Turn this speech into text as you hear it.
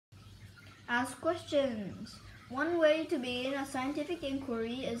Ask questions. One way to begin a scientific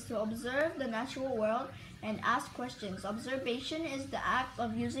inquiry is to observe the natural world and ask questions. Observation is the act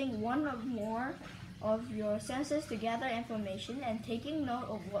of using one or more of your senses to gather information and taking note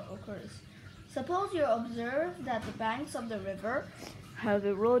of what occurs. Suppose you observe that the banks of the river have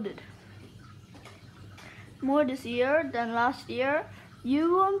eroded more this year than last year.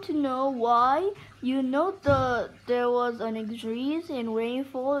 You want to know why. You note that there was an increase in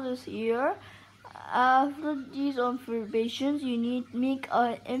rainfall this year. After these observations, you need to make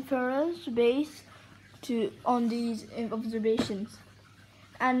an inference based on these observations.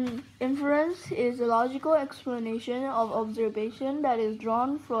 An inference is a logical explanation of observation that is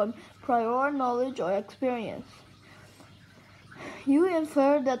drawn from prior knowledge or experience. You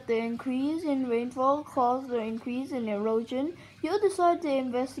infer that the increase in rainfall caused the increase in erosion. You decide to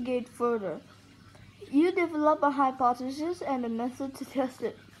investigate further. You develop a hypothesis and a method to test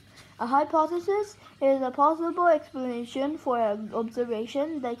it. A hypothesis is a possible explanation for an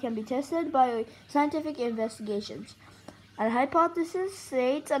observation that can be tested by scientific investigations. A hypothesis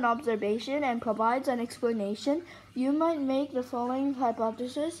states an observation and provides an explanation. You might make the following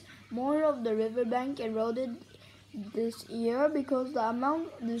hypothesis: more of the riverbank eroded this year because the amount,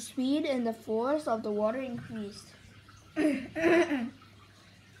 the speed, and the force of the water increased.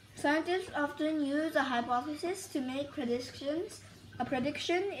 Scientists often use a hypothesis to make predictions. A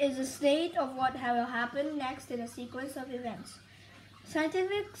prediction is a state of what will happen next in a sequence of events.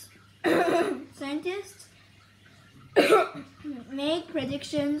 Scientists make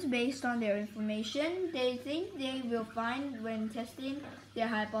predictions based on their information they think they will find when testing their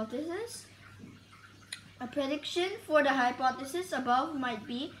hypothesis. A prediction for the hypothesis above might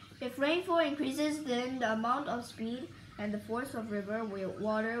be: if rainfall increases, then the amount of speed and the force of river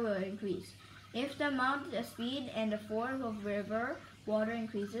water will increase. If the amount, the speed, and the force of river water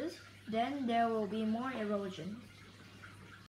increases, then there will be more erosion.